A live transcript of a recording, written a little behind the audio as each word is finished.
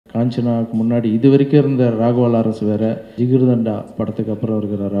காஞ்சனாவுக்கு முன்னாடி இது வரைக்கும் இருந்த ராகவா லாரன்ஸ் வேறு, ஜிகிர்தண்டா படத்துக்கு அப்புறம்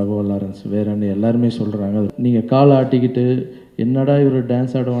இருக்கிற ராகவா லாரன்ஸ் வேறுன்னு எல்லாருமே சொல்கிறாங்க. நீங்கள் காலை ஆட்டிக்கிட்டு என்னடா இவர்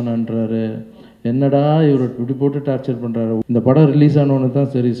டான்ஸ் ஆடுவானான்றாரு, என்னடா இவர் இப்படி போட்டு டார்ச்சர் பண்ணுறாரு. இந்த படம் ரிலீஸ் ஆனோன்னு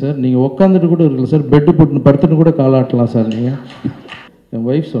தான் சரி சார், நீங்கள் உட்காந்துட்டு கூட இருக்கல சார், பெட்டு போட்டு படுத்துட்டு கூட காலை ஆட்டலாம் சார் நீங்கள். என்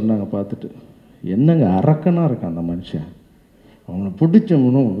ஒய்ஃப் சொன்னாங்க பார்த்துட்டு, என்னங்க அரக்கனாக இருக்கான் அந்த மனுஷன், அவனை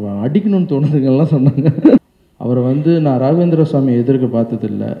பிடிச்சவனும் அடிக்கணும்னு தோணுதுங்கெல்லாம் சொன்னாங்க. அவரை நான் ராகவேந்திர சாமியை எதிர்க்க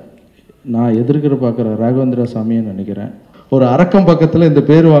பார்த்ததில்லை, நான் எதிர்க்கிற பார்க்குற ராகவேந்திர சாமியை நினைக்கிறேன். ஒரு அரக்கம் பக்கத்தில் இந்த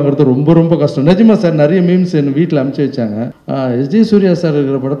பேர் வாங்குறது ரொம்ப ரொம்ப கஷ்டம். நிஜமா சார், நிறைய மீம்ஸ் என் வீட்டில் அனுப்பிச்சி வச்சாங்க. எஸ்டி சூர்யா சார்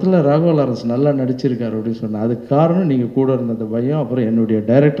இருக்கிற படத்தில் ராகவா லாரன்ஸ் நல்லா நடிச்சிருக்காரு அப்படின்னு சொன்னேன். அதுக்கு காரணம் நீங்கள் கூட இருந்த பயம், அப்புறம் என்னுடைய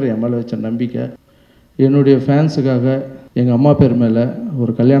டைரக்டர் என் மேலே வச்ச நம்பிக்கை. என்னுடைய ஃபேன்ஸுக்காக எங்கள் அம்மா பேர் மேலே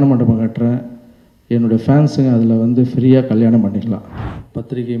ஒரு கல்யாண மண்டபம் கட்டுறேன். என்னுடைய ஃபேன்ஸுங்க அதில் ஃப்ரீயாக கல்யாணம் பண்ணிக்கலாம்.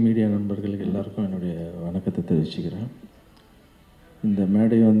 பத்திரிகை மீடியா நண்பர்களுக்கு எல்லாருக்கும் என்னுடைய வணக்கத்தை தெரிவிச்சுக்கிறேன். இந்த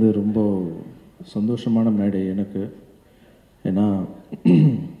மேடை ரொம்ப சந்தோஷமான மேடை எனக்கு. ஏன்னா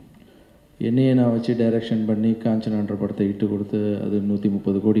என்னையே நான் வச்சு டைரக்ஷன் பண்ணி காஞ்சனான்ற படத்தை இட்டு கொடுத்து அது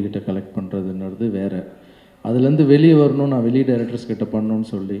 130 கோடி கிட்ட கலெக்ட் பண்ணுறதுன்றது வேறு. அதுலேருந்து வெளியே வரணும், நான் வெளியே டைரக்டர்ஸ் கிட்ட பண்ணணும்னு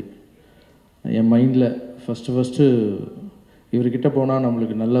சொல்லி என் மைண்டில் ஃபஸ்ட்டு இவர்கிட்ட போனால்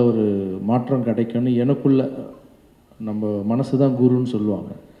நம்மளுக்கு நல்ல ஒரு மாற்றம் கிடைக்கும்னு எனக்குள்ள, நம்ம மனசு தான் குருன்னு சொல்லுவாங்க,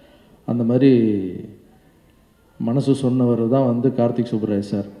 அந்த மாதிரி மனசு சொன்னவர் தான் கார்த்திக்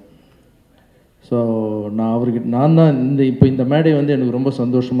சுப்புராஜ் சார். ஸோ நான் தான் இப்போ இந்த மேடை எனக்கு ரொம்ப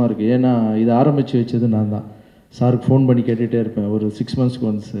சந்தோஷமாக இருக்குது. ஏன்னா இதை ஆரம்பித்து வச்சது நான் தான். சாருக்கு ஃபோன் பண்ணி கேட்டுகிட்டே இருப்பேன், ஒரு 6 மந்த்ஸ்க்கு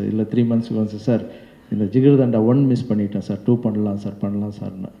ஒன்ஸ் இல்லை 3 மந்த்ஸ்க்கு ஒன்ஸ், சார் இந்த ஜிகர்தண்டா 1 மிஸ் பண்ணிட்டேன் சார், 2 பண்ணலாம்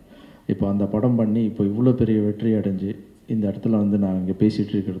சார்னு. இப்போ அந்த படம் பண்ணி இப்போ இவ்வளோ பெரிய வெற்றி அடைஞ்சு இந்த இடத்துல நான் இங்கே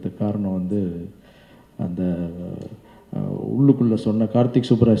பேசிகிட்டு இருக்கிறதுக்கு காரணம் அந்த உள்ளுக்குள்ளே சொன்ன கார்த்திக்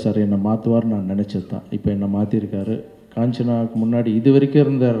சுப்புராஜ் சார் என்னை மாற்றுவார்னு நான் நினச்சது தான். இப்போ என்னை மாற்றிருக்காரு. காஞ்சனாவுக்கு முன்னாடி இது வரைக்கும்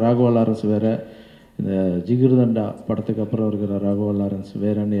இருந்த ராகவா லாரன்ஸ் வேறு, இந்த ஜிகிர்தண்டா படத்துக்கு அப்புறம் இருக்கிற ராகவா லாரன்ஸ்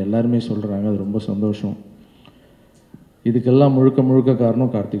வேறுன்னு எல்லாருமே சொல்கிறாங்க. அது ரொம்ப சந்தோஷம். இதுக்கெல்லாம் முழுக்க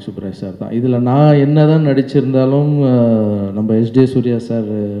காரணம் கார்த்திக் சுப்புராஜ் சார் தான். இதில் நான் என்ன தான் நடிச்சிருந்தாலும், நம்ம எஸ்டி சூர்யா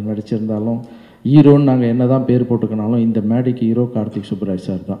சார் நடிச்சிருந்தாலும், ஹீரோன்னு நாங்கள் என்ன தான் பேர் போட்டுக்கினாலும் இந்த மேடைக்கு ஹீரோ கார்த்திக் சுப்புராஜ்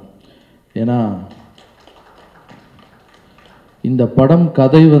சார் தான். ஏன்னா இந்த படம்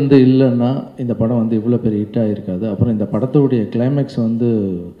கதை இல்லைன்னா இந்த படம் இவ்வளோ பெரிய ஹிட்டாக இருக்காது. அப்புறம் இந்த படத்துடைய கிளைமேக்ஸ்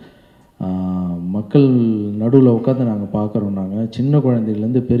மக்கள் நடுவில் உட்காந்து நாங்கள் பார்க்குறோம். நாங்கள் சின்ன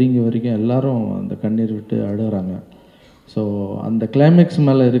குழந்தைலேருந்து பெரியவங்க வரைக்கும் எல்லாரும் அந்த கண்ணீர் விட்டு அழுகிறாங்க. ஸோ அந்த கிளைமேக்ஸ்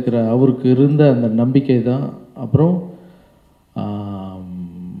மேலே இருக்கிற அவருக்கு இருந்த அந்த நம்பிக்கை தான். அப்புறம்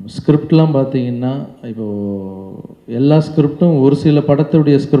ஸ்கிரிப்ட்லாம் பார்த்தீங்கன்னா, இப்போது எல்லா ஸ்கிரிப்டும், ஒரு சில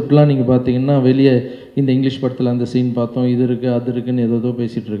படத்துடைய ஸ்கிரிப்ட்லாம் நீங்கள் பார்த்தீங்கன்னா வெளியே இந்த இங்கிலீஷ் படத்தில் அந்த சீன் பார்த்தோம், இது இருக்குது அது இருக்குதுன்னு ஏதோ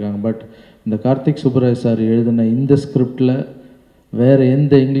பேசிகிட்டு இருக்காங்க. பட் இந்த கார்த்திக் சுப்புராஜ் சார் எழுதின இந்த ஸ்கிரிப்டில் வேறு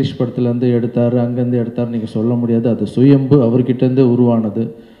எந்த இங்கிலீஷ் படத்துலேருந்து எடுத்தார், அங்கேருந்து எடுத்தார் நீங்கள் சொல்ல முடியாது. அது சுயம்பு, அவர்கிட்டேருந்து உருவானது.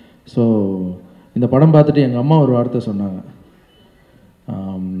 ஸோ இந்த படம் பார்த்துட்டு எங்கள் அம்மா ஒரு வார்த்தை சொன்னாங்க,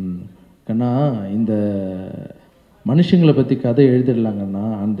 கண்ணா இந்த மனுஷங்களை பற்றி கதை எழுதிடலாங்கன்னா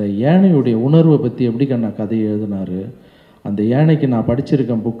அந்த யானையுடைய உணர்வை பற்றி எப்படி கண்ணா கதை எழுதினார், அந்த யானைக்கு நான்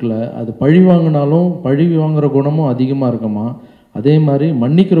படிச்சிருக்கேன் புக்கில், அது பழி வாங்கினாலும் பழி வாங்குகிற குணமும் அதிகமாக இருக்குமா, அதே மாதிரி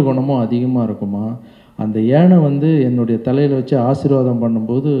மன்னிக்கிற குணமும் அதிகமாக இருக்குமா. அந்த யானை என்னுடைய தலையில் வச்சு ஆசீர்வாதம்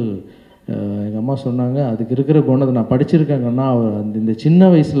பண்ணும்போது எங்கள் அம்மா சொன்னாங்க, அதுக்கு இருக்கிற குணத்தை நான் படிச்சிருக்கேங்கன்னா, அவர் இந்த சின்ன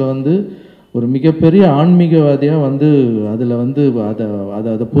வயசில் ஒரு மிகப்பெரிய ஆன்மீகவாதியாக அதில்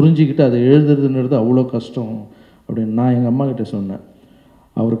அதை புரிஞ்சிக்கிட்டு அதை எழுதுறதுன்றது அவ்வளோ கஷ்டம் அப்படின்னு நான் எங்கள் அம்மா கிட்டே சொன்னேன்.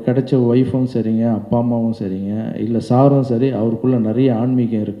 அவருக்கு கிடைச்ச ஒய்ஃபும் சரிங்க, அப்பா அம்மாவும் சரிங்க, இல்லை சாரும் சரி, அவருக்குள்ளே நிறைய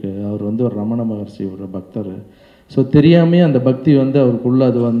ஆன்மீகம் இருக்குது. அவர் ஒரு ரமண மகர்ஷி ஒரு பக்தர். ஸோ தெரியாமே அந்த பக்தி அவருக்குள்ளே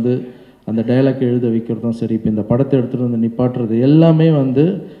அது அந்த டைலாக் எழுத வைக்கிறதும் சரி, இப்போ இந்த படத்தை எடுத்துகிட்டு நிப்பாட்டுறது எல்லாமே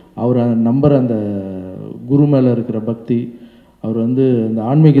அவர் நம்புகிற அந்த குரு மேலே இருக்கிற பக்தி, அவர் அந்த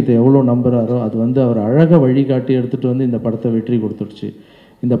ஆன்மீகத்தை எவ்வளோ நம்புகிறாரோ அது அவர் அழகாக வழிகாட்டி எடுத்துகிட்டு இந்த படத்தை வெற்றி கொடுத்துடுச்சு.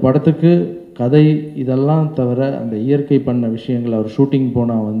 இந்த படத்துக்கு கதை இதெல்லாம் தவிர அந்த இயற்கை பண்ண விஷயங்கள், அவர் ஷூட்டிங்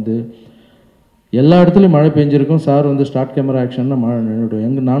போனால் எல்லா இடத்துலையும் மழை பெஞ்சிருக்கும். சார் ஸ்டார்ட் கேமரா ஆக்ஷன்னா மழை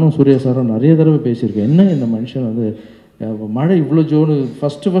நின்றுடும். நானும் சூர்யா சாரும் நிறைய தடவை பேசியிருக்கேன், என்ன இந்த மனுஷன் மழை இவ்வளோ ஜோனு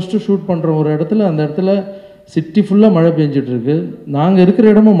ஃபஸ்ட்டு ஷூட் பண்ணுற ஒரு இடத்துல, அந்த இடத்துல சிட்டி ஃபுல்லாக மழை பெஞ்சிட்ருக்கு, நாங்கள் இருக்கிற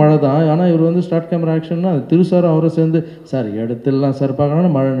இடமும் மழை தான். ஆனால் இவர் ஸ்டார்ட் கேமரா ஆக்ஷன்னா அது திருசாரும் அவரை சேர்ந்து சார் இடத்துலலாம் சார்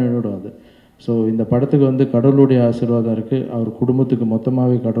பார்க்கணுன்னா மழை நின்றுடும் அது. ஸோ இந்த படத்துக்கு கடவுளுடைய ஆசீர்வாதம் இருக்குது, அவர் குடும்பத்துக்கு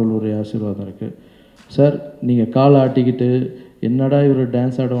மொத்தமாகவே கடவுளுடைய ஆசீர்வாதம் இருக்குது. சார் நீங்கள் காலை ஆட்டிக்கிட்டு என்னடா இவர்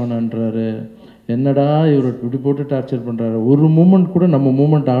டான்ஸ் ஆடுவானான்றாரு, என்னடா இவர் இப்படி போட்டு டார்ச்சர் பண்ணுறாரு, ஒரு மூமெண்ட் கூட நம்ம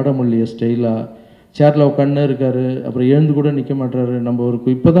மூமெண்ட் ஆட முடியலையே ஸ்டைலாக, சேரில் உட்காந்து இருக்கார், அப்புறம் எழுந்து கூட நிற்க மாட்டாரு. நம்ம ஒரு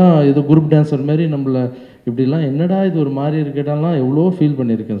இப்போ தான் ஏதோ குரூப் டான்ஸர் மாதிரி நம்மளை இப்படிலாம் என்னடா இது ஒரு மாதிரி இருக்கட்டாலாம் எவ்வளோ ஃபீல்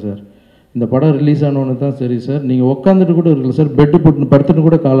பண்ணியிருக்கேன் சார். இந்த படம் ரிலீஸ் ஆனோன்னு தான் சரி சார், நீங்கள் உட்காந்துட்டு கூட இருக்கல சார், பெட்டு போட்டு படுத்துட்டு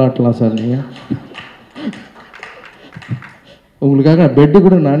கூட காலாட்டலாம் சார். நீங்கள் உங்களுக்காக பெட்டு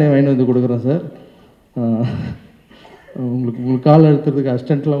கூட நானே வாங்கிட்டு வந்து கொடுக்குறேன் சார். உங்களுக்கு கால் அழுத்துறதுக்கு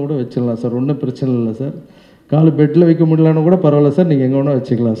அஸ்டண்ட்லாம் கூட வச்சிடலாம் சார், ஒன்றும் பிரச்சனை இல்லை சார். கால் பெட்டில் வைக்க முடியலன்னு கூட பரவாயில்ல சார், நீங்கள் எங்கே வேணால்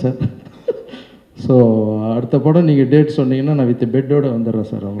வச்சுக்கலாம் சார். ஸோ அடுத்த படம் நீங்கள் டேட் சொன்னீங்கன்னா நான் வித் பெட்டோடு வந்துடுறேன்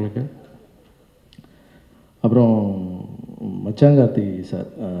சார் உங்களுக்கு. அப்புறம் மச்சாங்கார்த்தி சார்,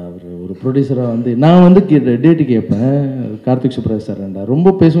 அவர் ஒரு ப்ரொடியூசராக வந்து நான் வந்து டேட்டு கேட்பேன். கார்த்திக் சுப்ராஜ் சார்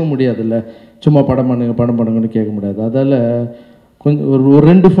ரொம்ப பேசவும் முடியாதுல்ல, சும்மா படம் பண்ணுங்கன்னு கேட்க முடியாது. அதால் கொஞ்சம் ஒரு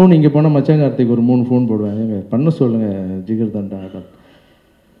 2 ஃபோன் இங்கே போனால் மச்சாங்கார்த்திக்கு ஒரு 3 ஃபோன் போடுவேன், பண்ண சொல்லுங்கள் ஜிகர்தண்டா.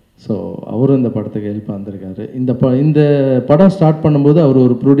 ஸோ அவரும் இந்த படத்துக்கு ஹெல்ப் வந்திருக்காரு. இந்த படம் ஸ்டார்ட் பண்ணும்போது அவர்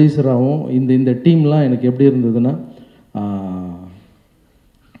ஒரு ப்ரொடியூசராகவும் இந்த டீம்லாம் எனக்கு எப்படி இருந்ததுன்னா,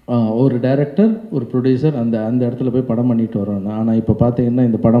 ஒரு டைரக்டர் ஒரு ப்ரொடியூசர் அந்த இடத்துல போய் படம் பண்ணிட்டு வரோம். ஆனால் இப்போ பார்த்தீங்கன்னா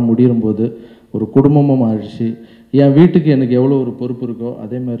இந்த படம் முடியும்போது ஒரு குடும்பமும் ஆயிடுச்சு. என் வீட்டுக்கு எனக்கு எவ்வளோ ஒரு பொறுப்பு இருக்கோ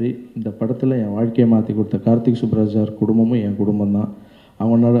அதே மாதிரி இந்த படத்தில் என் வாழ்க்கையை மாற்றி கொடுத்த கார்த்திக் சுப்ராஜ் சார் குடும்பமும் என் குடும்பம் தான்.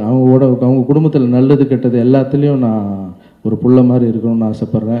 அவங்க குடும்பத்தில் நல்லது கெட்டது எல்லாத்துலேயும் நான் ஒரு புள்ள மாதிரி இருக்கணும்னு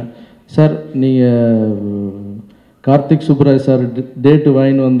ஆசைப்பட்றேன் சார். நீங்கள் கார்த்திக் சுப்ராஜ் சார் டேட்டு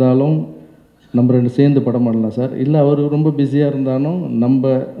வாங்கின்னு வந்தாலும் நம்ம 2 சேர்ந்து படம் பண்ணலாம் சார். இல்லை அவர் ரொம்ப பிஸியாக இருந்தாலும்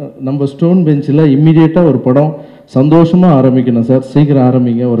நம்ம ஸ்டோன் பெஞ்சில் இம்மிடியேட்டாக ஒரு படம் சந்தோஷமாக ஆரம்பிக்கணும் சார். சீக்கிரம்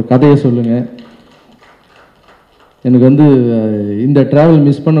ஆரம்பிங்க, ஒரு கதையை சொல்லுங்கள். எனக்கு வந்து இந்த ட்ராவல்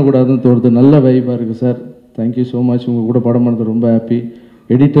மிஸ் பண்ணக்கூடாதுன்னு தோணுது. நல்ல வைப்பாக இருக்குது சார். Thank you so much. உங்கள் கூட படம் பண்ணது ரொம்ப ஹாப்பி.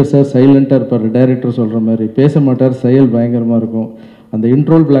 எடிட்டர் சார் சைலண்ட்டாக இருப்பார், டைரக்டர் சொல்கிற மாதிரி பேச மாட்டார், செயல் பயங்கரமாக இருக்கும். அந்த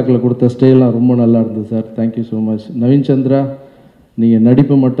இன்ட்ரோல் பிளாக்கில் கொடுத்த ஸ்டைலாம் ரொம்ப நல்லா இருந்தது sir. Thank you so much. Naveen Chandra, நீங்கள்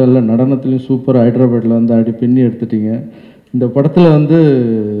நடிப்பு மட்டும் இல்லை நடனத்துலேயும் சூப்பராக ஹைதராபாத்தில் வந்து ஆடி பின்னி எடுத்துட்டீங்க. இந்த படத்தில் வந்து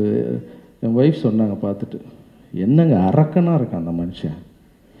என் ஒய்ஃப் சொன்னாங்க பார்த்துட்டு, என்னங்க அரக்கனாக இருக்கான் அந்த மனுஷன்,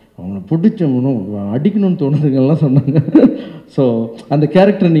 அவனை பிடிச்சவனும் அடிக்கணும்னு தோணுதுங்கெல்லாம் சொன்னாங்க. ஸோ அந்த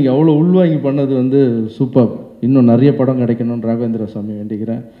கேரக்டர் நீங்கள் அவ்வளோ உள்வாங்கி பண்ணது வந்து சூப்பர். இன்னும் நிறைய படம் கிடைக்கணும்னு ராகவேந்திர சுவாமி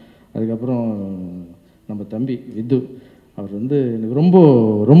வேண்டிக்கிறேன். அதுக்கப்புறம் நம்ம தம்பி வித்து, அவர் வந்து எனக்கு ரொம்ப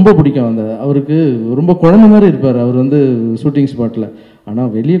ரொம்ப பிடிக்கும். அவருக்கு ரொம்ப குழந்தை மாதிரி இருப்பார் அவர் வந்து ஷூட்டிங் ஸ்பாட்டில்.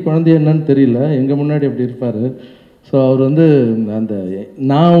 ஆனால் வெளியே குழந்தைய என்னன்னு தெரியல, எங்கள் முன்னாடி அப்படி இருப்பார். ஸோ அவர் வந்து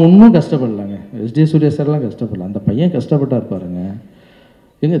நான் ஒன்றும் கஷ்டப்படலாங்க, SD சூர்யா சார்லாம் கஷ்டப்படல, அந்த பையன் கஷ்டப்பட்டா இருப்பாருங்க.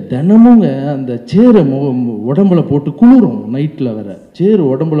 தினமுங்க அந்த சேரை உடம்புல போட்டு குளிரும், நைட்டில் வேற சேரு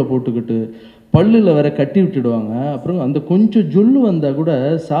உடம்புல போட்டுக்கிட்டு பல்லில் வேற கட்டி விட்டுடுவாங்க. அப்புறம் அந்த கொஞ்சம் ஜொல்லு வந்தால் கூட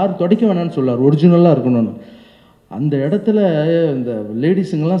சார் துடைக்க வேணான்னு சொல்லார், ஒரிஜினலாக இருக்கணும்னு. அந்த இடத்துல இந்த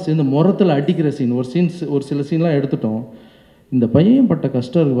லேடிஸுங்கெல்லாம் சேர்ந்து முறத்தில் அடிக்கிற சீன், ஒரு சில சீன்லாம் எடுத்துட்டோம். இந்த பையன் பட்ட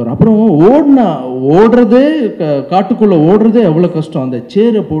கஷ்டம் இருக்கு. அப்புறம் ஓடுறதே காட்டுக்குள்ளே ஓடுறதே எவ்வளோ கஷ்டம். அந்த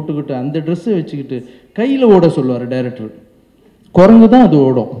சேரை போட்டுக்கிட்டு அந்த ட்ரெஸ்ஸை வச்சுக்கிட்டு கையில் ஓட சொல்லுவார் டைரக்டர். குரங்கு தான் அது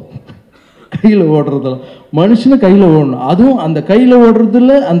ஓடும், கையில் ஓடுறதெல்லாம் மனுஷனை கையில் ஓடணும். அதுவும் அந்த கையில்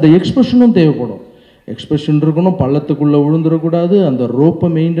ஓடுறதுல அந்த எக்ஸ்பிரஷனும் தேவைப்படும். எக்ஸ்பிரஷன் இருக்கணும், பள்ளத்துக்குள்ளே விழுந்துடக்கூடாது, அந்த ரோப்பை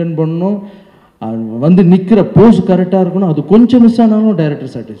மெயின்டைன் பண்ணணும், வந்து நிற்கிற போஸ் கரெக்டாக இருக்கணும். அது கொஞ்சம் மிஸ் ஆனாலும்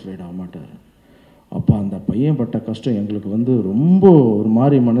டைரக்டர் சாட்டிஸ்ஃபைட் ஆக மாட்டார். அப்போ அந்த பையன் பட்ட கஷ்டம் எங்களுக்கு வந்து ரொம்ப ஒரு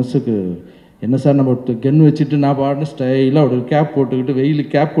மாதிரி மனசுக்கு, என்ன சார் நம்ம கென் வச்சுட்டு நான் பாட்டு ஸ்டைலாக ஒரு கேப் போட்டுக்கிட்டு வெயில்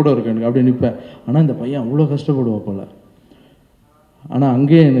கேப் கூட இருக்கு எனக்கு அப்படி நிற்பேன். ஆனால் இந்த பையன் அவ்வளோ கஷ்டப்படுவான் போல். ஆனால்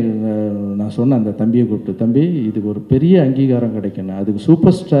அங்கேயே எனக்கு நான் சொன்னேன் அந்த தம்பியை கூப்பிட்டு, தம்பி இதுக்கு ஒரு பெரிய அங்கீகாரம் கிடைக்கணும். அதுக்கு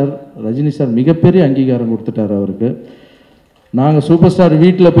சூப்பர் ஸ்டார் ரஜினி சார் மிகப்பெரிய அங்கீகாரம் கொடுத்துட்டார் அவருக்கு. நாங்கள் சூப்பர் ஸ்டார்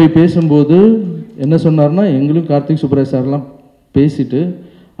வீட்டில் போய் பேசும்போது என்ன சொன்னார்னா, எங்களும் கார்த்திக் சுப்ராஜ் சார்லாம் பேசிட்டு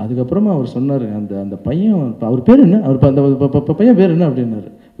அதுக்கப்புறமா அவர் சொன்னார், அந்த பையன் அவர் பேர் என்ன, அவர் அந்த பையன் பேர் என்ன அப்படின்னாரு.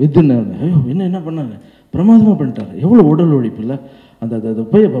 வித்துன்னு. ஐயோ என்ன பண்ணாங்க, பிரமாதமாக பண்ணிட்டார், எவ்வளோ உடல் உழைப்பு இல்லை அந்த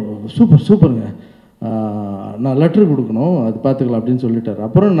பையன், சூப்பருங்க, நான் லெட்ரு கொடுக்கணும் அது பார்த்துக்கலாம் அப்படின்னு சொல்லிட்டார்.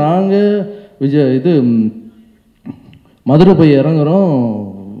 அப்புறம் நாங்கள் மதுரை போய் இறங்குறோம்.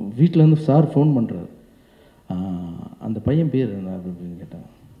 வீட்டிலேருந்து சார் ஃபோன் பண்ணுறாரு, அந்த பையன் பேர் என்ன அப்படின்னு கேட்டாங்க.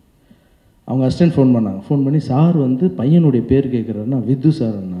 அவங்க அசிஸ்டன்ட் ஃபோன் பண்ணாங்க. ஃபோன் பண்ணி சார் வந்து பையனுடைய பேர் கேட்குறாருன்னா வித்து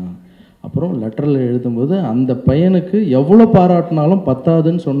சார்ண்ணா. அப்புறம் லெட்டரில் எழுதும்போது அந்த பையனுக்கு எவ்வளோ பாராட்டினாலும்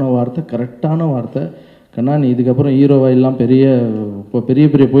பத்தாதுன்னு சொன்ன வார்த்தை கரெக்டான வார்த்தை. கண்ணா நீ இதுக்கப்புறம் ஹீரோவாக எல்லாம்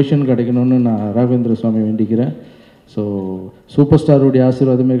பெரிய பொசிஷன் கிடைக்கணும்னு நான் ராகவேந்திர சுவாமி வேண்டிக்கிறேன். ஸோ சூப்பர் ஸ்டாருடைய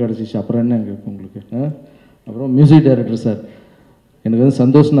ஆசீர்வாதமே கிடச்சிச்சு. அப்புறம் என்ன எங்களுக்கு உங்களுக்கு. அப்புறம் மியூசிக் டைரக்டர் சார், எனக்கு வந்து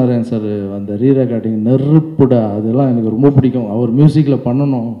சந்தோஷ் நாராயண் சார் அந்த ரீரெக்கார்டிங் நெருப்புடா அதெல்லாம் எனக்கு ரொம்ப பிடிக்கும். அவர் மியூசிக்கில்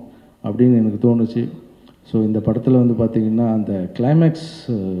பண்ணணும் அப்படின்னு எனக்கு தோணுச்சு. ஸோ இந்த படத்தில் வந்து பார்த்திங்கன்னா அந்த கிளைமேக்ஸ்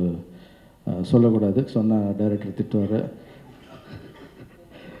சொல்லக்கூடாது, சொன்னால் டைரக்டர் திட்டுவார்.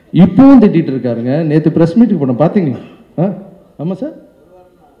 இப்பவும் திட்டிகிட்டு இருக்காருங்க. நேற்று ப்ரெஸ் மீட்டுக்கு போனோம், பார்த்தீங்களா? ஆமாம் சார்,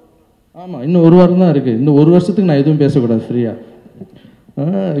 ஆமாம், இன்னும் 1 வாரம் தான் இருக்குது. இன்னும் 1 வருஷத்துக்கு நான் எதுவும் பேசக்கூடாது ஃப்ரீயாக.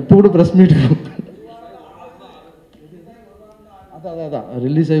 இப்போ கூட ப்ரெஸ் மீட்டுக்கு அதான்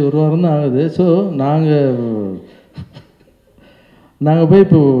ரிலீஸ் ஆகி 1 வாரம் தான் ஆகுது. ஸோ நாங்கள் போய்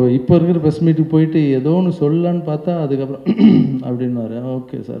இப்போ இருக்கிற ப்ரெஸ் மீட்டுக்கு போயிட்டு ஏதோ ஒன்று சொல்லலான்னு பார்த்தா அதுக்கப்புறம் அப்படின்னாரு.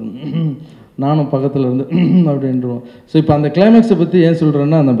 ஓகே சார், நானும் பக்கத்தில் இருந்து அப்படின்றோம். ஸோ இப்போ அந்த கிளைமேக்ஸை பற்றி ஏன்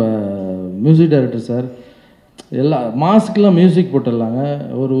சொல்கிறேன்னா, நம்ம மியூசிக் டைரக்டர் சார் எல்லா மாஸ்க்கெலாம் மியூசிக் போட்டுடலாங்க.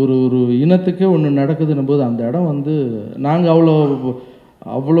 ஒரு ஒரு ஒரு இனத்துக்கே ஒன்று நடக்குதுன்னும் போது அந்த இடம் வந்து நாங்கள்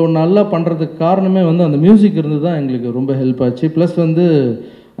அவ்வளோ நல்லா பண்ணுறதுக்கு காரணமே வந்து அந்த மியூசிக் இருந்து தான் எங்களுக்கு ரொம்ப ஹெல்ப் ஆச்சு. ப்ளஸ் வந்து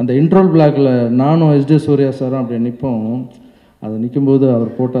அந்த இன்ட்ரோல் பிளாக்கில் நானும் SD சூர்யா சாரும் அப்படி நிற்போம். அது நிற்கும்போது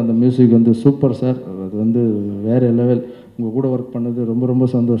அவர் போட்ட அந்த மியூசிக் வந்து சூப்பர் சார். அது வந்து வேறு லெவல். உங்கள் கூட ஒர்க் பண்ணது ரொம்ப ரொம்ப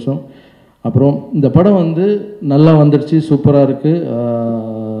சந்தோஷம். அப்புறம் இந்த படம் வந்து நல்லா வந்துடுச்சு, சூப்பராக இருக்குது.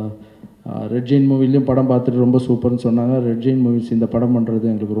 ரெட் ஜெயின் மூவிலையும் படம் பார்த்துட்டு ரொம்ப சூப்பர்னு சொன்னாங்க. ரெட் ஜெயின் மூவிஸ் இந்த படம் பண்ணுறது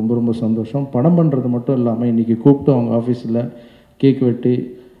எங்களுக்கு ரொம்ப ரொம்ப சந்தோஷம். படம் பண்ணுறது மட்டும் இல்லாமல் இன்றைக்கி கூப்பிட்டு அவங்க ஆஃபீஸில் கேக் வெட்டி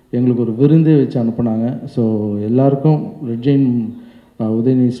எங்களுக்கு ஒரு விருந்தே வச்சு அனுப்புனாங்க. ஸோ எல்லாருக்கும் ரெட் ஜெயின்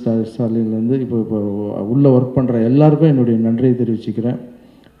உதயநிதி ஸ்டாலின்லேருந்து இப்போ உள்ளே ஒர்க் பண்ணுற எல்லாருக்கும் என்னுடைய நன்றியை தெரிவிச்சுக்கிறேன்.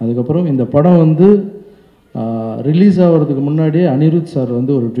 அதுக்கப்புறம் இந்த படம் வந்து ரிலீஸ் ஆகிறதுக்கு முன்னாடியே அனிருத் சார்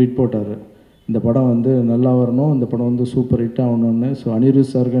வந்து ஒரு ட்வீட் போட்டார், இந்த படம் வந்து நல்லா வரணும், இந்த படம் வந்து சூப்பர் ஹிட் ஆகணும்னு. ஸோ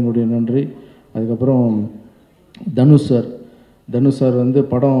அனிருத் சாருக்கு என்னுடைய நன்றி. அதுக்கப்புறம் தனுஷ் சார் வந்து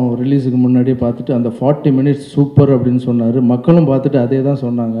படம் ரிலீஸுக்கு முன்னாடியே பார்த்துட்டு அந்த 40 மினிட்ஸ் சூப்பர் அப்படின்னு சொன்னார். மக்களும் பார்த்துட்டு அதே தான்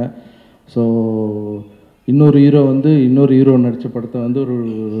சொன்னாங்க. ஸோ இன்னொரு ஹீரோ நடித்த படத்தை வந்து ஒரு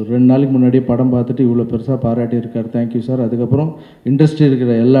 2 நாளைக்கு முன்னாடியே படம் பார்த்துட்டு இவ்வளோ பெருசாக பாராட்டியிருக்கார். Thank you sir. அதுக்கப்புறம் இண்டஸ்ட்ரி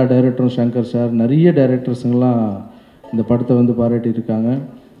இருக்கிற எல்லா டைரக்டரும், சங்கர் சார், நிறைய டைரக்டர்ஸுங்கெல்லாம் இந்த படத்தை வந்து பாராட்டியிருக்காங்க.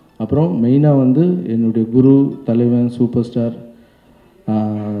 அப்புறம் மெயினாக வந்து என்னுடைய குரு, தலைவன், சூப்பர் ஸ்டார்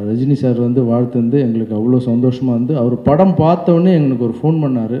ரஜினி சார் வந்து வாழ்த்து வந்து எங்களுக்கு அவ்வளோ சந்தோஷமாக வந்து அவர் படம் பார்த்தோன்னே எங்களுக்கு ஒரு ஃபோன்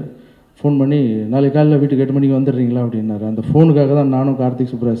பண்ணார். ஃபோன் பண்ணி நாளைக்கு காலையில் வீட்டுக்கு 8 மணிக்கு வந்துடுறீங்களா அப்படின்னாரு. அந்த ஃபோனுக்காக தான் நானும்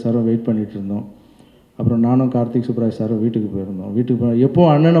கார்த்திக் சுப்ராஜ் சாரும் வெயிட் பண்ணிகிட்டு இருந்தோம். அப்புறம் நானும் கார்த்திக் சுப்ராஜ் சாரும் வீட்டுக்கு போயிருந்தோம். எப்போ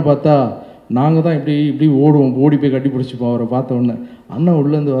அண்ணனை பார்த்தா நாங்கள் தான் இப்படி ஓடுவோம், ஓடி போய் கட்டி பிடிச்சிப்போம். அவரை பார்த்த உடனே அண்ணன்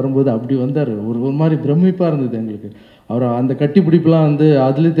உள்ளேருந்து வரும்போது அப்படி வந்தார். ஒரு மாதிரி பிரமிப்பாக இருந்தது எங்களுக்கு. அவர் அந்த கட்டி பிடிப்பெலாம் வந்து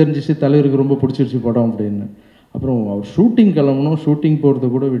அதுலேயே தெரிஞ்சிச்சு தலைவருக்கு ரொம்ப பிடிச்சிருச்சு படம் அப்படின்னு. அப்புறம் அவர் ஷூட்டிங் கிளம்பணும், ஷூட்டிங் போகிறத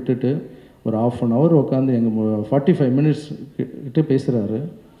கூட விட்டுட்டு ஒரு 1/2 hour உட்காந்து எங்கள் 45 மினிட்ஸ் கிட்டே பேசுகிறாரு.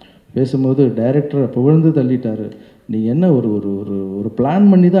 பேசும்போது டைரக்டரை புகழ்ந்து தள்ளிட்டார். நீங்கள் என்ன ஒரு பிளான்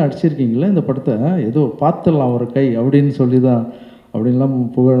பண்ணி தான் அடிச்சிருக்கீங்களே இந்த படத்தை, ஏதோ பார்த்துடலாம் ஒரு கை அப்படின்னு சொல்லி தான் அப்படின்லாம்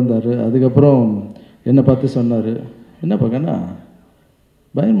புகழ்ந்தார். அதுக்கப்புறம் என்னை பார்த்து சொன்னார், என்னப்பா கண்ணா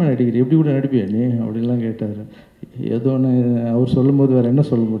பயமாக நடிக்கிறீ, எப்படி கூட நடிப்பியா நீ அப்படின்லாம் கேட்டார். ஏதோ ஒன்று அவர் சொல்லும்போது வேறு என்ன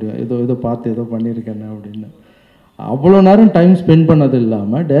சொல்ல முடியும், ஏதோ பார்த்து ஏதோ பண்ணியிருக்கேன்னு அப்படின்னு. அவ்வளோ நேரம் டைம் ஸ்பெண்ட் பண்ணது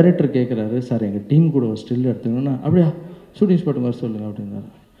இல்லாமல் டைரக்டர் கேட்குறாரு, சார் எங்கள் டீம் கூட ஒரு ஸ்டில் எடுத்துக்கணும்னா அப்படியா ஷூட்டிங் ஸ்பாட்டுக்கு வர சொல்லுங்கள் அப்படின்னாரு.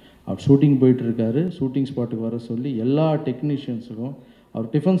 அவர் ஷூட்டிங் போயிட்டுருக்காரு. ஷூட்டிங் ஸ்பாட்டுக்கு வர சொல்லி எல்லா டெக்னீஷியன்ஸுக்கும் அவர்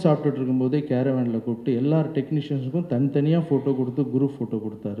டிஃபன் சாப்பிட்டுட்டு இருக்கும்போதே கேரவேனில் கூப்பிட்டு எல்லா டெக்னீஷியன்ஸுக்கும் தனித்தனியாக ஃபோட்டோ கொடுத்து குரூப் ஃபோட்டோ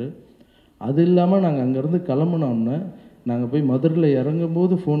கொடுத்தாரு. அது இல்லாமல் நாங்கள் அங்கேருந்து கிளம்புனோன்னே நாங்கள் போய் மதுரையில்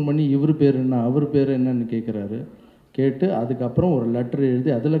இறங்கும்போது ஃபோன் பண்ணி இவர் பேர் என்ன அவர் பேர் என்னன்னு கேட்குறாரு. கேட்டு அதுக்கப்புறம் ஒரு லெட்டர்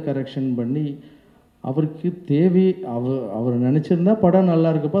எழுதி அதில் கரெக்ஷன் பண்ணி அவருக்கு தேவை அவர் நினச்சிருந்தா படம் நல்லா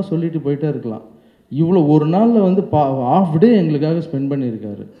இருக்குப்பா சொல்லிட்டு போயிட்டே இருக்கலாம். இவ்வளோ ஒரு நாளில் வந்து ½ டே எங்களுக்காக ஸ்பெண்ட்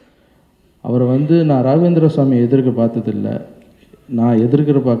பண்ணியிருக்காரு. அவரை வந்து நான் ராகவேந்திர சுவாமியை எதிர்க்க பார்த்ததில்லை, நான்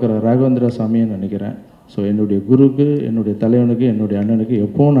பார்க்குற ராகவேந்திர சாமியை நினைக்கிறேன். ஸோ என்னுடைய குருக்கு, என்னுடைய தலைவனுக்கு, என்னுடைய அண்ணனுக்கு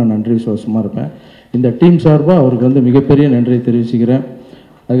எப்போவும் நான் நன்றி விசுவாசமாக இருப்பேன். இந்த டீம் சார்பாக அவருக்கு வந்து மிகப்பெரிய நன்றியை தெரிவிச்சுக்கிறேன்.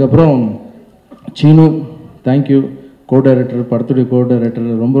 அதுக்கப்புறம் சீனு தேங்க்யூ, கோ டைரக்டர், படத்துடைய கோ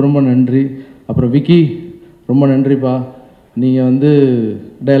டைரக்டர் ரொம்ப ரொம்ப நன்றி. அப்புறம் விக்கி ரொம்ப நன்றிப்பா, நீங்கள் வந்து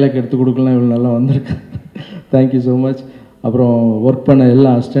டைலாக் எடுத்து கொடுக்கலாம் இவ்வளோ நல்லா வந்திருக்கு, தேங்க்யூ ஸோ மச். அப்புறம் ஒர்க் பண்ண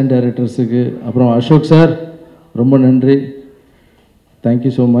எல்லா அசிஸ்டன்ட் டைரக்டர்ஸுக்கு, அப்புறம் அசோக் சார் ரொம்ப நன்றி,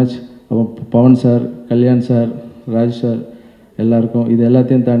 தேங்க்யூ ஸோ மச். அப்புறம் Pawan sir, Kalyan sir, Raj sir எல்லாருக்கும். இது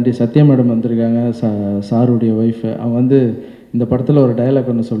எல்லாத்தையும் தாண்டி சத்யா மேடம் வந்திருக்காங்க, சாருடைய ஒய்ஃபு. அவங்க வந்து இந்த படத்தில் ஒரு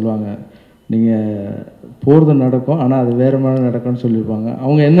டைலாக் ஒன்று சொல்லுவாங்க, நீங்கள் போகிறது நடக்கும் ஆனால் அது வேறு மாதிரி நடக்கும்னு சொல்லியிருப்பாங்க.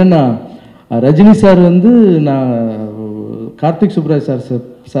 அவங்க என்னென்னா, ரஜினி சார் வந்து நான் கார்த்திக் சுப்ராஜ்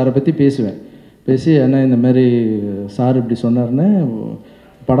சாரை பற்றி பேசி ஏன்னா இந்த மாதிரி சார் இப்படி சொன்னார்னு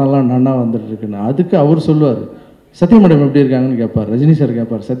படம்லாம் நன்னா வந்துட்டுருக்குன்னு. அதுக்கு அவர் சொல்லுவார், சத்யா மேடம் எப்படி இருக்காங்கன்னு கேட்பார். ரஜினி சார்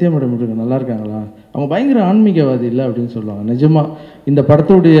கேட்பார், சத்யா மேடம் எப்படி இருக்காங்க, நல்லா இருக்காங்களா, அவங்க பயங்கர ஆன்மீகவாதி இல்லை அப்படின்னு சொல்லுவாங்க. நிஜமாக இந்த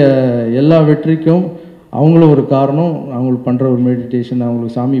படத்துடைய எல்லா வெற்றிக்கும் அவங்களும் ஒரு காரணம். அவங்களுக்கு பண்ணுற ஒரு மெடிடேஷன்,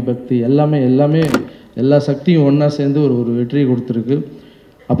 அவங்களுக்கு சாமி பக்தி எல்லாமே எல்லா சக்தியும் ஒன்றா சேர்ந்து ஒரு வெற்றியை கொடுத்துருக்கு.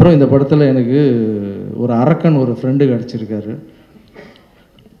 அப்புறம் இந்த படத்தில் எனக்கு ஒரு அரக்கன் ஒரு ஃப்ரெண்டு கிடச்சிருக்காரு.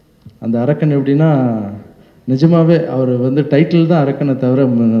 அந்த அரக்கன் எப்படின்னா நிஜமாகவே அவர் வந்து டைட்டில் தான் அரக்கனை தவிர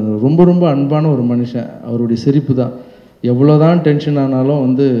ரொம்ப ரொம்ப அன்பான ஒரு மனுஷன். அவருடைய சிரிப்பு தான் எவ்வளோதான் டென்ஷன் ஆனாலும்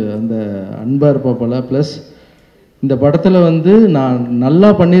வந்து அந்த அன்பாக இருப்பா போல். ப்ளஸ் இந்த படத்தில் வந்து நான் நல்லா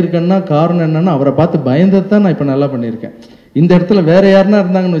பண்ணியிருக்கேன்னா காரணம் என்னென்னா அவரை பார்த்து பயந்தது தான் நான் இப்போ நல்லா பண்ணியிருக்கேன். இந்த இடத்துல வேறு யாருன்னா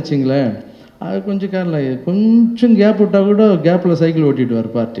இருந்தாங்கன்னு வச்சிங்களேன், அது கொஞ்சம் கொஞ்சம் கேப் விட்டால் கூட கேப்பில் சைக்கிள் ஓட்டிகிட்டு வர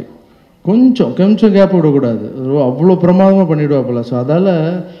பார்ட்டி கொஞ்சம் கேப் விடக்கூடாது, அவ்வளோ பிரமாதமாக பண்ணிவிடுவாப்பில்ல. ஸோ அதால்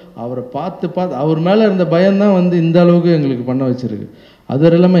அவரை பார்த்து அவர் மேலே இருந்த பயம்தான் வந்து இந்த அளவுக்கு எங்களுக்கு பண்ண வச்சுருக்கு.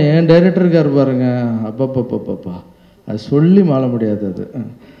 அது இல்லாமல் என் டைரக்டருக்கு இருப்பாருங்க, அப்பப்பப்பப்பா அது சொல்லி மாற முடியாது.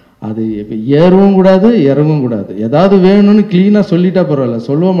 அது ஏறவும் கூடாது இறங்கவும் கூடாது. ஏதாவது வேணும்னு க்ளீனாக சொல்லிட்டா பரவாயில்ல,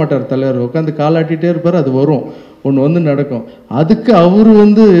 சொல்லவே மாட்டார் தலைவர், உட்காந்து காலாட்டிகிட்டே இருப்பார், அது வரும் ஒன்று வந்து நடக்கும். அதுக்கு அவர்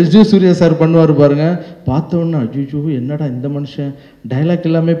வந்து எஸ்ஜே சூர்யா சார் பண்ணுவார் பாருங்க, பார்த்தோன்னே அஜிஜோ என்னடா இந்த மனுஷன் டைலாக்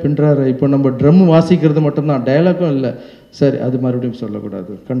எல்லாமே பின்னுறாரு, இப்போ நம்ம ட்ரம் வாசிக்கிறது மட்டும்தான் டைலாக்கும் இல்லை, சரி அது மறுபடியும்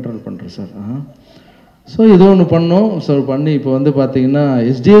சொல்லக்கூடாது, கண்ட்ரோல் பண்ணுறேன் சார். ஸோ ஏதோ ஒன்று பண்ணோம். ஸோ பண்ணி இப்போ வந்து பார்த்தீங்கன்னா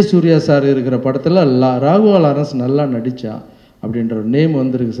எஸ்ஜே சூர்யா சார் இருக்கிற படத்தில் ராகவா லாரன்ஸ் நல்லா நடித்தா அப்படின்ற ஒரு நேம்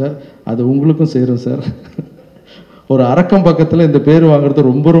வந்திருக்கு சார். அது உங்களுக்கும் சேரும் சார். ஒரு அரக்கம் பக்கத்தில் இந்த பேர் வாங்குறது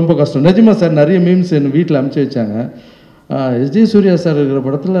ரொம்ப ரொம்ப கஷ்டம் நிஜமா சார். நிறைய மீம்ஸ் என் வீட்டில் அனுப்பிச்சி வச்சாங்க, எஸ்ஜே சூர்யா சார் இருக்கிற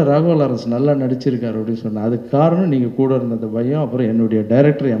படத்தில் ராகவா லாரன்ஸ் நல்லா நடிச்சிருக்காரு அப்படின்னு சொன்னேன். அதுக்கு காரணம் நீங்கள் கூட இருந்த அந்த பயம், அப்புறம் என்னுடைய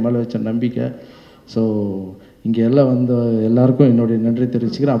டைரக்டர் என் மேலே வச்ச நம்பிக்கை. ஸோ இங்கே எல்லாம் வந்து எல்லாருக்கும் என்னுடைய நன்றி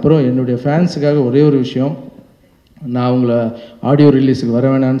தெரிவிச்சுக்கிறேன். அப்புறம் என்னுடைய ஃபேன்ஸுக்காக ஒரே ஒரு விஷயம், நான் அவங்கள ஆடியோ ரிலீஸுக்கு வர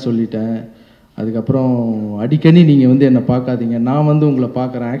வேணான்னு சொல்லிட்டேன். அதுக்கப்புறம் அடிக்கடி நீங்கள் வந்து என்னை பார்க்காதீங்க, நான் வந்து உங்களை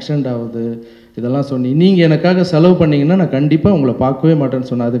பார்க்குறேன், ஆக்சிடெண்ட் ஆகுது இதெல்லாம் சொன்னீங்க, நீங்கள் எனக்காக செலவு பண்ணிங்கன்னா நான் கண்டிப்பாக உங்களை பார்க்கவே மாட்டேன்னு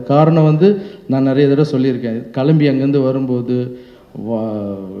சொன்னேன். அதுக்கு காரணம் வந்து நான் நிறைய தடவை சொல்லியிருக்கேன், கிளம்பி அங்கேருந்து வரும்போது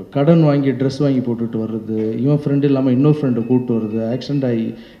கடன் வாங்கி ட்ரெஸ் வாங்கி போட்டுட்டு வர்றது, இவன் ஃப்ரெண்டு இல்லாமல் இன்னொரு ஃப்ரெண்டை கூப்பிட்டு வர்றது, ஆக்சிடெண்ட் ஆகி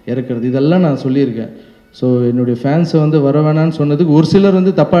இறக்குறது, இதெல்லாம் நான் சொல்லியிருக்கேன். ஸோ என்னுடைய ஃபேன்ஸை வந்து வர வேணான்னு சொன்னதுக்கு ஒரு சிலர்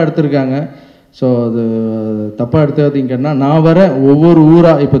வந்து தப்பாக எடுத்திருக்காங்க. ஸோ அது தப்பாக எடுத்துக்காதீங்கன்னா, நான் வரேன் ஒவ்வொரு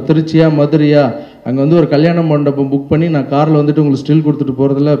ஊராக, இப்போ திருச்சியா மதுரையா அங்கே வந்து ஒரு கல்யாண மண்டபம் புக் பண்ணி நான் காரில் வந்துட்டு உங்களுக்கு ஸ்டில் கொடுத்துட்டு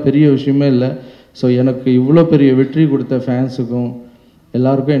போகிறதுல பெரிய விஷயமே இல்லை. ஸோ எனக்கு இவ்வளோ பெரிய வெற்றி கொடுத்த ஃபேன்ஸுக்கும்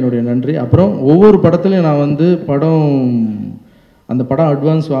எல்லாருக்கும் என்னுடைய நன்றி. அப்புறம் ஒவ்வொரு படத்துலையும் நான் வந்து அந்த படம்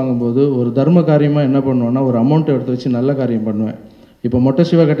அட்வான்ஸ் வாங்கும்போது ஒரு தர்ம காரியமாக என்ன பண்ணுவேன்னா, ஒரு அமௌண்ட்டை எடுத்து வச்சு நல்ல காரியம் பண்ணுவேன். இப்போ மொட்டை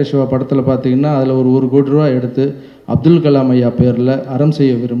சிவா கட்ட சிவா படத்தில் பார்த்தீங்கன்னா அதில் ஒரு 1 கோடி ரூபா எடுத்து அப்துல் கலாம் ஐயா பேரில் அறம்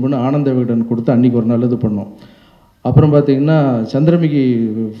செய்ய விரும்புன்னு ஆனந்த விகடன் கொடுத்து அன்றைக்கி ஒரு நல்லது பண்ணோம். அப்புறம் பார்த்திங்கன்னா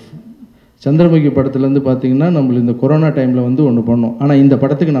சந்திரமுகி படத்துலேருந்து பார்த்திங்கன்னா நம்மளுக்கு இந்த கொரோனா டைமில் வந்து ஒன்று பண்ணோம். ஆனால் இந்த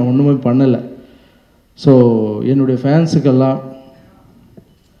படத்துக்கு நான் ஒன்றுமே பண்ணலை. ஸோ என்னுடைய ஃபேன்ஸுக்கெல்லாம்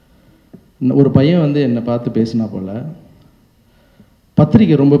ஒரு பையன் வந்து என்னை பார்த்து பேசினா போல்,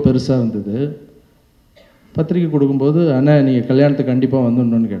 பத்திரிக்கை ரொம்ப பெருசாக இருந்தது, பத்திரிக்கை கொடுக்கும்போது அண்ணா நீங்கள் கல்யாணத்துக்கு கண்டிப்பாக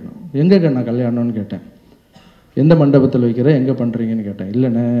வந்துடணும்னு கேட்டோம். எங்கே நான் கல்யாணம்னு கேட்டேன். எந்த மண்டபத்தில் வைக்கிற, எங்கே பண்ணுறீங்கன்னு கேட்டேன்.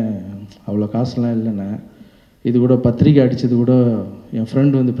 இல்லைண்ணே அவ்வளோ காசுலாம் இல்லைண்ணே, இது கூட பத்திரிக்கை அடித்தது கூட என்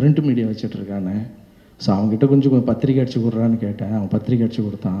ஃப்ரெண்டு வந்து பிரிண்ட் மீடியா வச்சிட்ருக்கானே, ஸோ அவங்ககிட்ட கொஞ்சம் பத்திரிக்கை அடித்து கொடுறான்னு கேட்டேன். அவன் பத்திரிக்கை அடித்து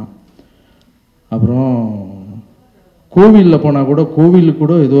கொடுத்தான். அப்புறம் கோவிலில் போனால் கூட கோவிலுக்கு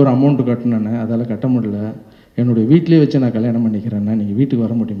கூட ஏதோ ஒரு அமௌண்ட்டு கட்டினேண்ணே, அதால் கட்ட முடியல, என்னுடைய வீட்டிலே வச்சு நான் கல்யாணம் பண்ணிக்கிறேன்னா நீங்கள் வீட்டுக்கு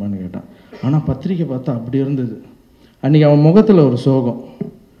வர முடியுமான்னு கேட்டான். ஆனால் பத்திரிக்கை பார்த்தா அப்படி இருந்தது. அன்றைக்கி அவன் முகத்தில் ஒரு சோகம்.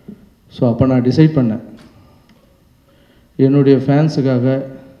 ஸோ அப்போ நான் டிசைட் பண்ணேன், என்னுடைய ஃபேன்ஸுக்காக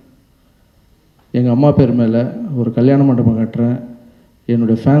எங்கள் அம்மா பேர் மேலே ஒரு கல்யாண மண்டபம் கட்டுறேன்,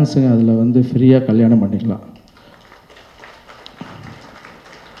 என்னுடைய ஃபேன்ஸுங்க அதில் வந்து ஃப்ரீயாக கல்யாணம் பண்ணிக்கலாம்.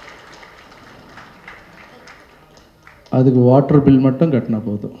 அதுக்கு வாட்டர் பில் மட்டும் கட்டினா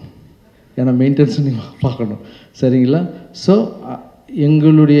போதும், ஏன்னா மெயின்டெனன்ஸ் நீங்கள் பார்க்கணும், சரிங்களா? ஸோ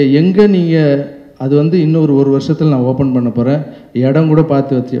எங்கே நீங்கள் அது வந்து இன்னொரு 1 வருஷத்தில் நான் ஓப்பன் பண்ண போகிறேன். இடம் கூட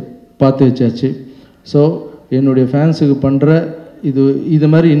பார்த்து வச்சாச்சு. ஸோ என்னுடைய ஃபேன்ஸுக்கு பண்ணுற இது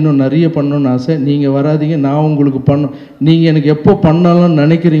மாதிரி இன்னும் நிறைய பண்ணணுன்னு ஆசை. நீங்கள் வராதிங்க, நான் உங்களுக்கு நீங்கள் எனக்கு எப்போ பண்ணலாம்னு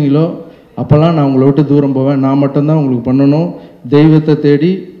நினைக்கிறீங்களோ அப்போல்லாம் நான் உங்களை விட்டு தூரம் போவேன். நான் மட்டும்தான் உங்களுக்கு பண்ணணும். தெய்வத்தை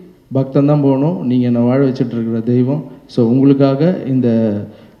தேடி பக்தந்தான் போகணும். நீங்கள் என்னை வாழ வச்சுட்ருக்கிற தெய்வம். ஸோ உங்களுக்காக இந்த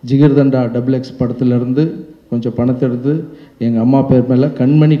ஜிகர்தண்டா DoubleX படத்துலேருந்து கொஞ்சம் பணத்தை எடுத்து எங்கள் அம்மா பேர் மேலே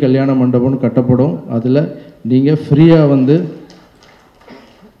கண்மணி கல்யாண மண்டபம்னு கட்டப்படும். அதில் நீங்கள் ஃப்ரீயாக வந்து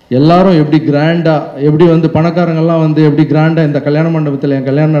எல்லாரும் எப்படி கிராண்டாக, எப்படி வந்து பணக்காரங்கள்லாம் வந்து எப்படி கிராண்டாக இந்த கல்யாண மண்டபத்தில் என்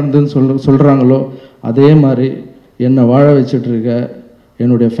கல்யாணம் நடந்ததுன்னு சொல்கிறாங்களோ அதே மாதிரி என்னை வாழ வச்சிட்ருக்க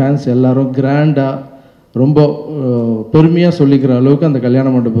என்னுடைய ஃபேன்ஸ் எல்லோரும் கிராண்டாக ரொம்ப பெருமையாக சொல்லிக்கிற அளவுக்கு அந்த கல்யாண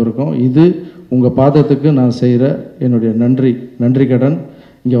மண்டபம் இருக்கும். இது உங்கள் பாதத்துக்கு நான் செய்கிற என்னுடைய நன்றி கடன்.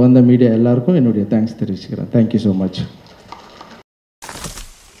 இங்கே வந்த மீடியா எல்லாருக்கும் என்னுடைய தேங்க்ஸ் தெரிவிச்சுக்கிறேன். Thank you so much.